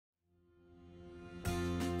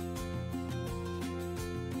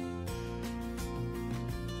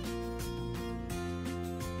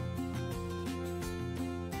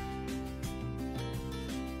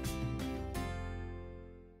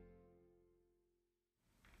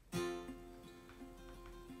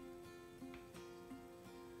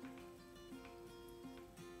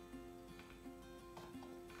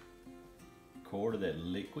quart of that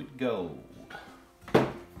liquid gold.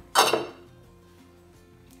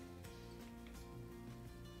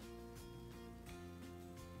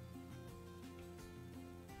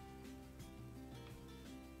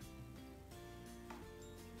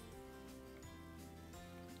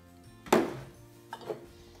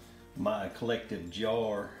 My collective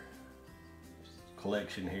jar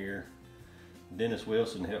collection here. Dennis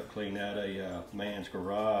Wilson helped clean out a man's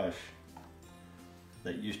garage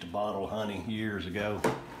that used to bottle honey years ago,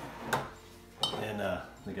 and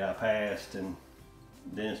the guy passed, and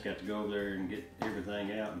Dennis got to go over there and get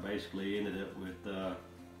everything out, and basically ended up with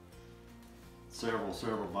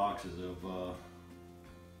several boxes of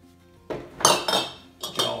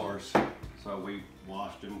jars. So we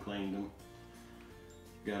washed them, cleaned them,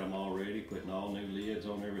 got them all ready, putting all new lids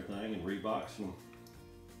on everything and reboxing.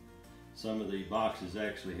 Some of the boxes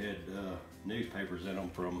actually had newspapers in them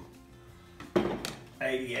from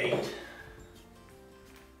 '88.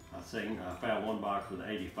 I found one box with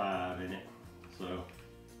 85 in it, so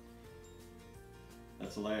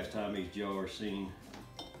that's the last time these jars seen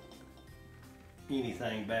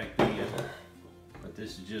anything back then. But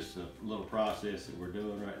this is just a little process that we're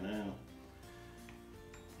doing right now.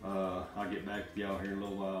 I'll get back with y'all here in a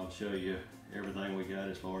little while and show you everything we got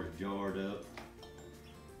as far as jarred up,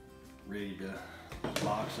 ready to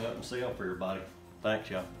box up and sell for everybody. Thanks,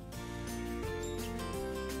 y'all.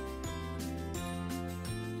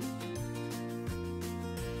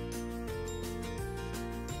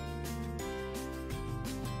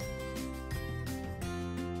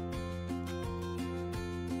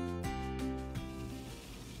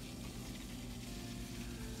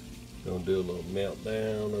 Gonna do a little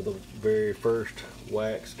meltdown of the very first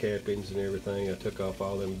wax cappings and everything. I took off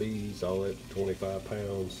all them beads, all that 25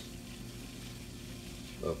 pounds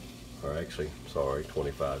of, or actually, sorry,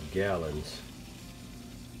 25 gallons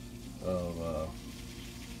of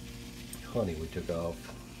honey we took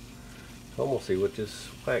off. So I'm gonna see what this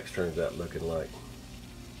wax turns out looking like.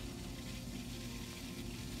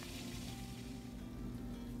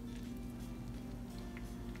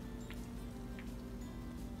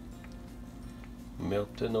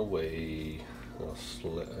 Melting away.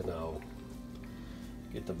 I'll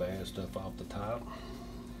get the bad stuff off the top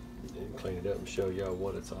and clean it up and show y'all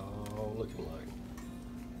what it's all looking like.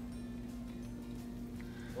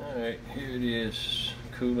 Alright, here it is,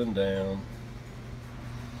 cooling down.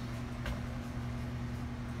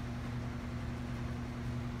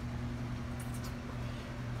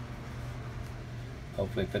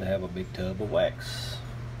 Hopefully it's gonna have a big tub of wax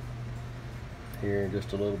here in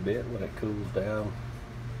just a little bit when it cools down.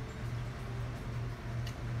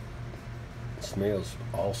 It smells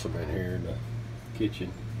awesome in here in the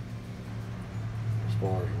kitchen as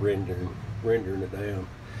far as rendering it down.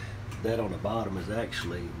 That on the bottom is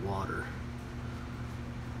actually water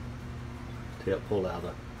to help pull out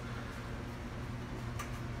the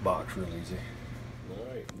box real easy.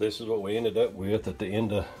 Alright, this is what we ended up with at the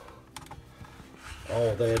end of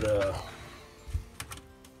all that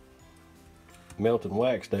melting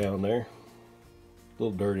wax down there. A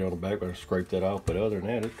little dirty on the back, but I scraped that off, but other than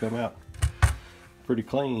that, it's come out pretty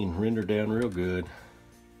clean, rendered down real good.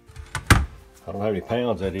 I don't know how many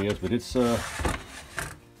pounds that is, but it's I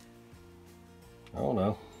don't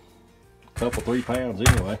know, a couple, 3 pounds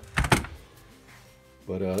anyway.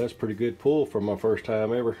 But that's pretty good pull for my first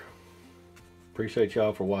time ever. Appreciate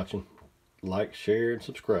y'all for watching. Like, share, and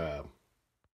subscribe.